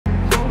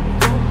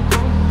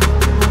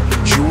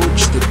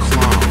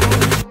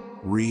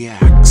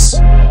reacts.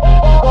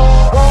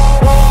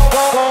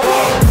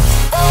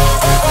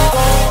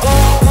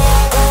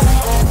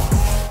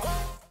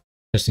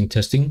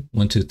 Testing,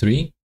 1, 2,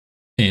 3,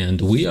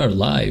 and we are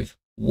live.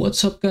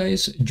 What's up,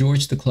 guys?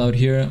 George the Cloud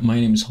here. My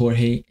name is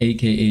Jorge,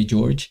 aka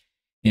George,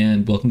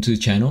 and welcome to the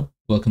channel.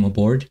 Welcome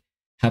aboard.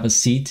 Have a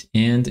seat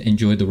and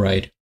enjoy the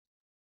ride.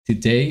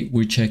 Today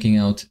we're checking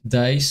out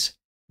DICE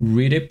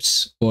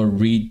REDIPS or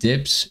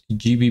REDIPS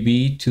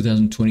GBB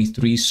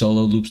 2023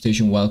 Solo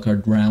Loopstation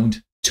Wildcard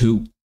Round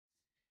 2.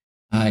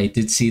 I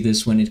did see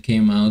this when it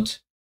came out.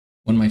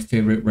 One of my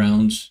favorite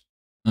rounds.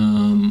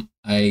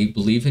 I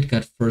believe it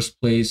got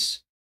first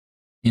place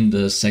in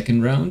the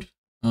second round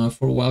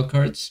for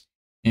wildcards,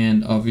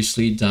 and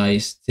obviously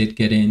DICE did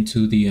get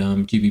into the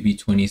GBB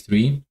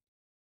 23.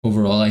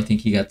 Overall, I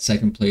think he got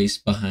second place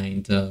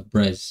behind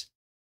Brez.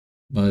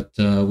 But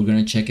we're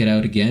gonna check it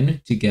out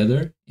again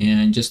together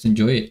and just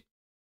enjoy it.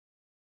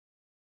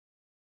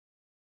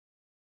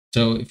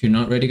 So if you're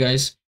not ready,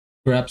 guys,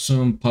 grab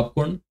some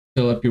popcorn,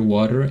 fill up your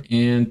water,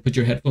 and put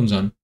your headphones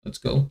on. Let's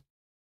go.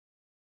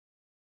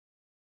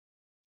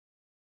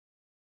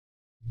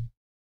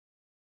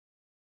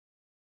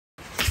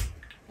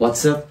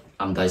 What's up?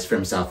 I'm DICE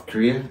from South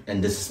Korea,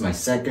 and this is my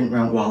second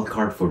round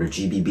wildcard for the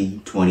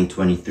GBB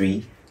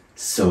 2023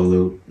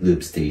 Solo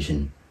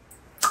Loopstation.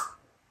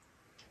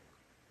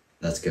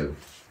 Let's go.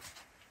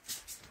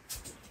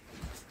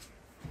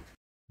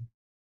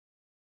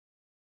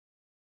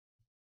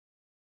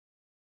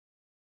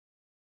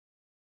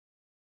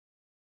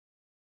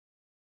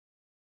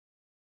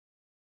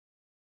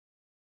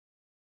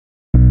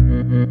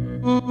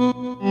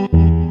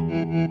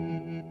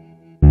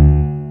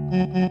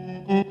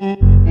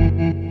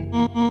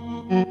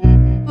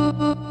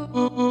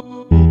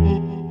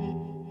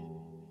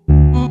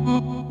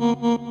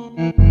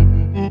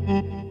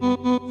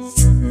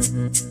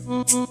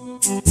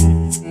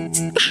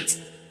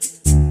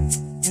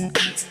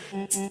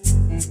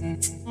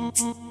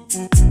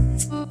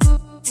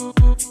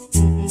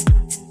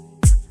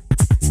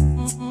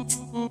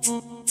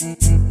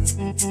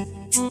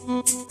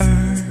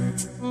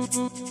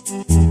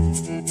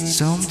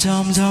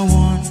 Sometimes I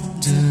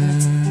wonder,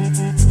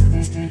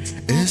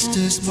 is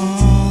this my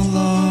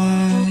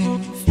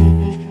life?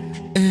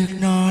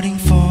 Igniting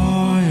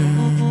fire.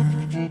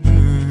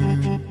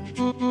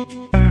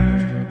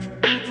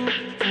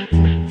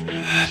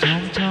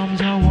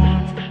 Sometimes I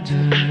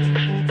wonder,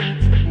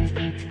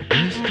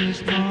 is this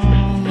my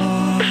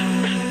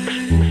life?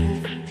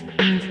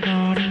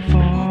 Igniting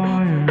fire.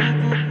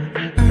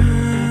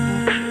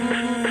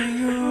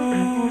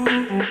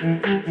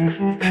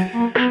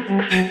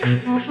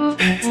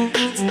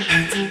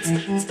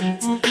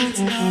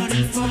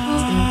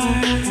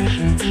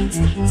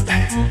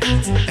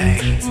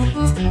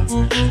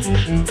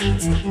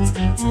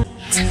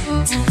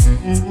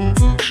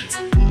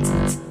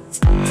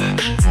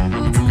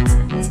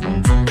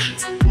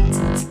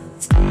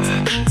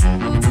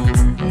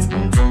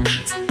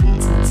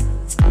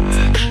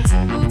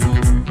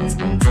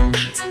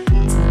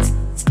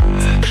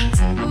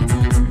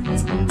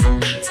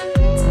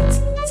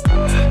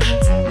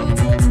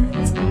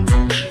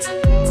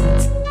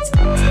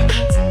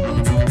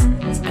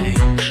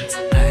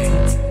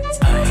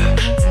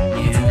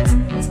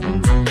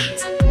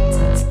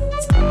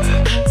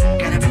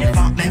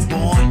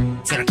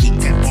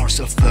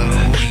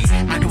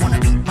 I don't wanna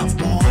be my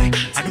boy,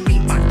 I don't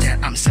mean my dad,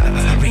 I'm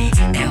sorry.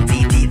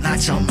 LED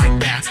lights on my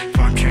back,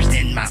 frontiers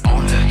in my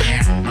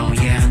underhair. Oh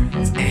yeah,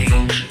 hey.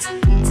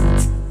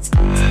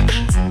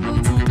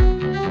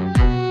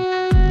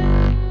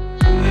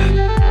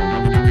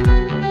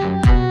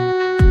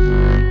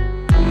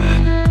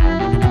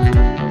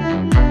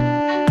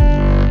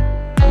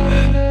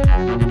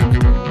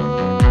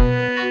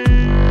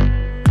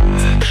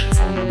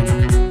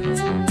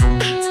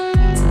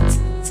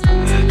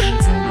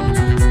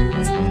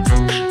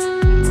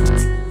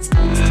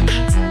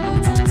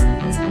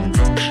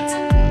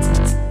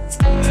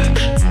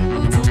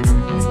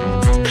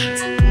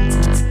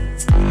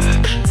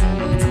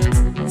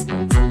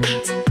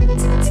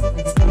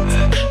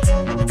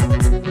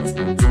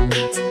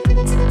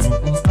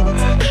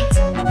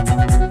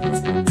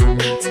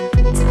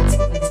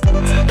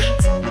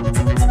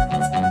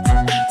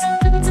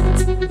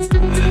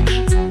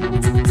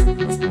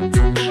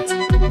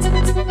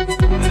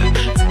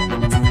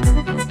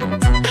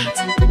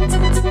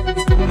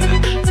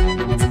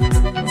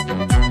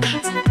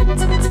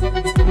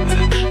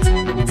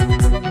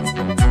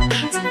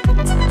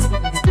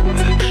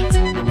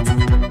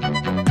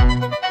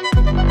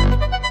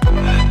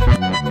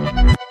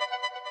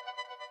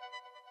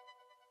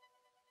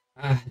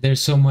 There's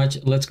so much.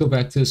 Let's go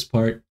back to this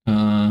part.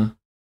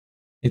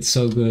 It's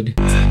so good.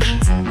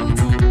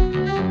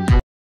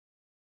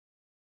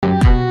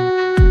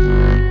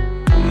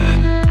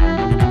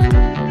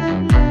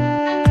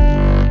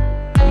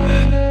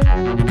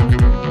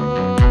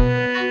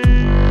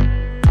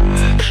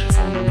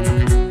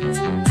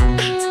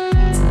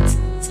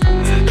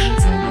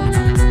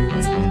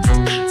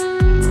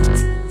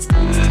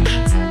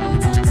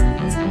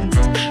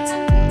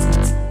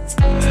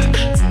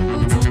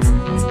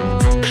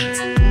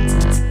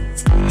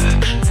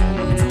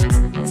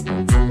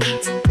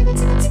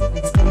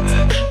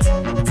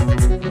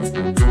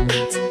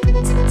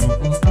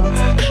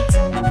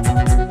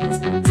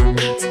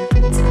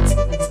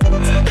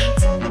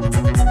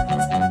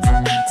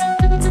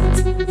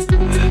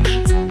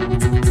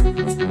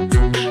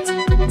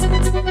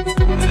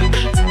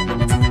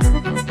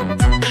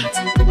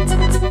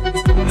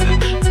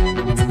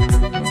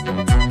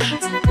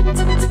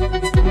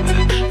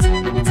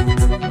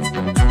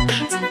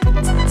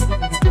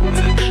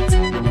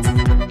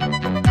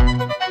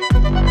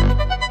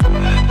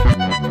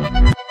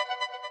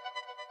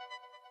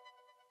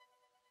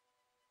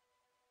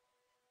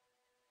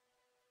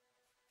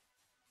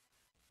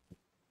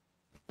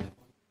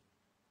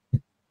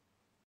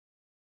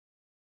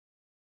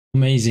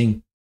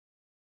 Amazing.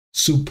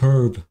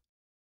 Superb.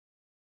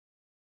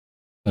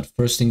 But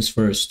first things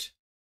first,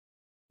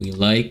 we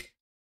like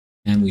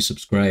and we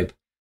subscribe.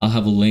 I'll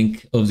have a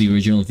link of the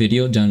original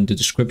video down in the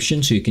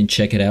description so you can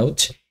check it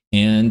out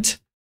and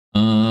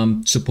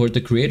support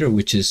the creator,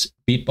 which is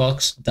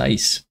Beatbox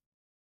Dice.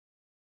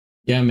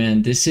 Yeah,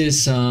 man, this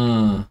is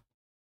up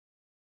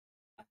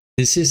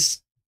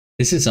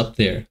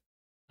there.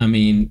 I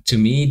mean, to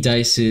me,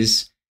 Dice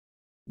is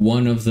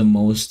one of the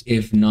most,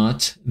 if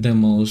not the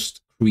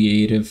most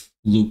creative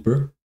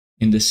looper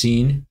in the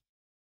scene,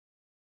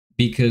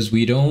 because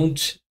we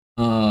don't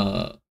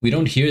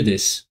hear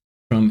this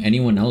from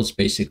anyone else.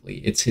 Basically,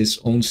 it's his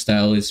own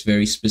style. It's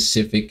very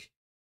specific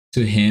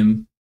to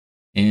him,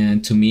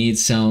 and to me, it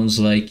sounds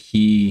like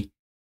he's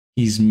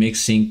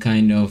mixing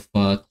kind of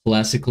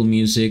classical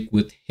music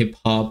with hip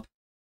hop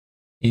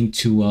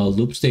into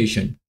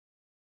Loopstation,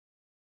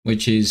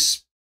 which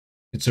is,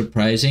 it's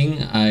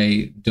surprising.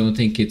 I don't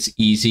think it's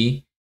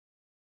easy.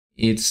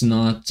 It's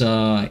not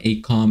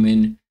a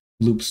common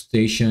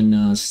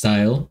Loopstation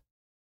style,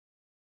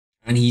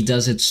 and he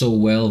does it so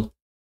well.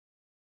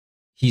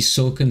 He's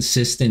so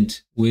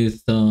consistent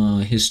with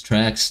his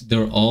tracks.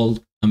 They're all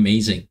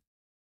amazing.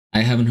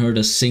 I haven't heard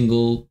a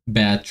single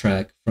bad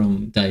track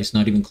from Dice,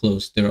 not even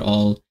close. They're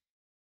all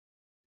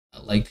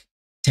like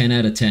 10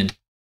 out of 10.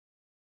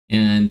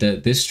 And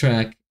this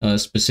track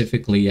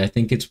specifically, I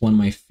think it's one of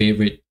my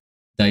favorite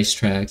Dice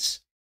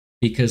tracks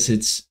because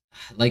it's,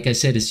 like I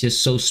said, it's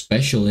just so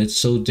special. It's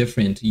so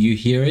different. You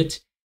hear it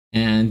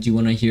and you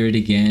want to hear it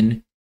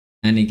again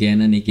and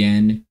again and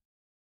again.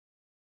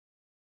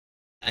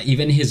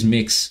 Even his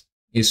mix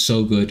is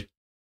so good.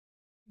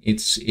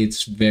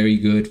 It's very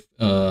good,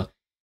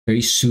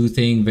 very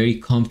soothing, very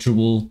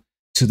comfortable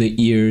to the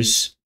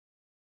ears.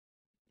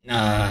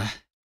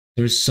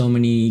 There's so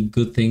many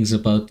good things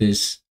about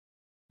this.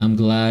 I'm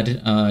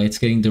glad it's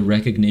getting the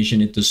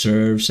recognition it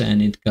deserves,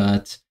 and it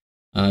got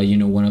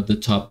one of the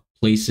top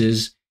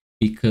places,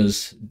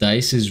 because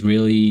Dice is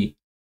really,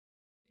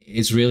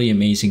 it's really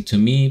amazing. To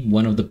me,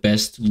 one of the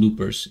best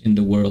loopers in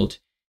the world.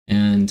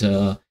 And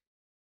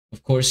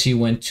of course, he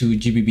went to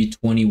GBB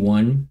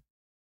 21.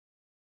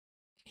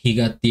 He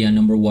got the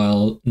number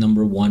one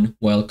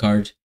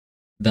wildcard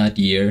that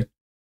year,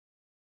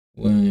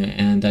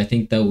 and I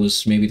think that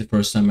was maybe the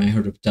first time I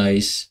heard of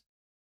Dice.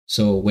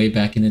 So way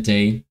back in the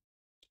day,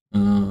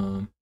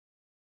 yeah,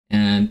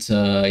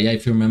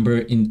 if you remember,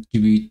 in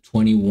GBB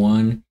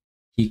 21,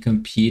 he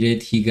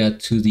competed. He got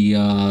to the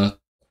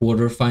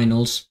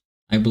quarterfinals,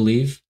 I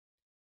believe,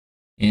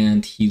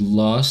 and he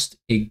lost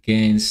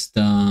against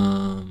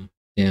damn,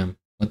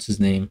 what's his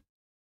name?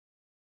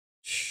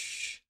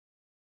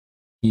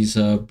 He's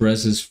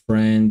Brez's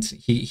friend.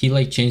 He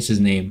like changed his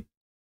name.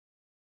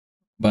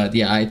 But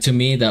yeah, to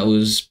me, that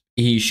was,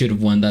 he should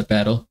have won that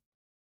battle.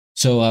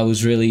 So I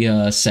was really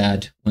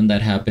sad when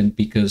that happened,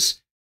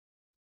 because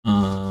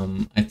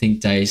I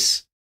think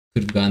Dice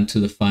could have gone to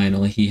the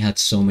final. He had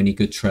so many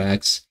good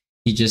tracks.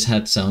 He just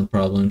had sound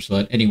problems.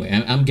 But anyway,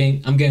 I'm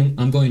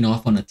going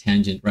off on a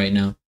tangent right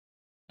now.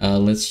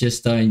 Let's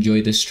just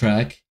enjoy this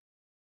track.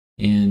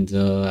 And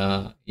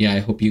yeah, I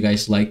hope you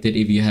guys liked it.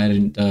 If you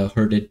hadn't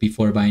heard it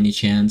before by any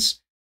chance,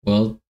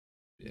 well,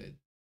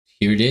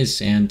 here it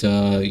is. And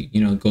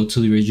go to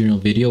the original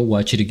video,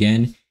 watch it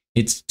again.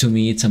 To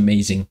me, it's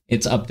amazing.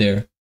 It's up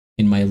there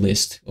in my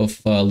list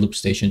of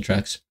Loopstation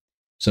tracks.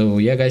 So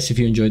yeah, guys, if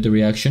you enjoyed the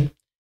reaction,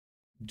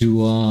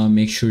 do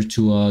make sure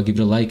to give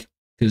it a like,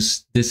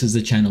 because this is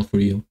the channel for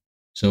you.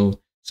 So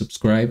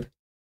subscribe,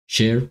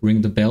 share,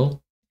 ring the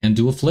bell, and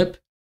do a flip.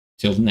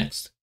 Till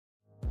next.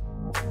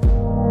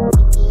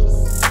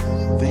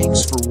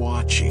 Thanks for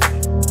watching.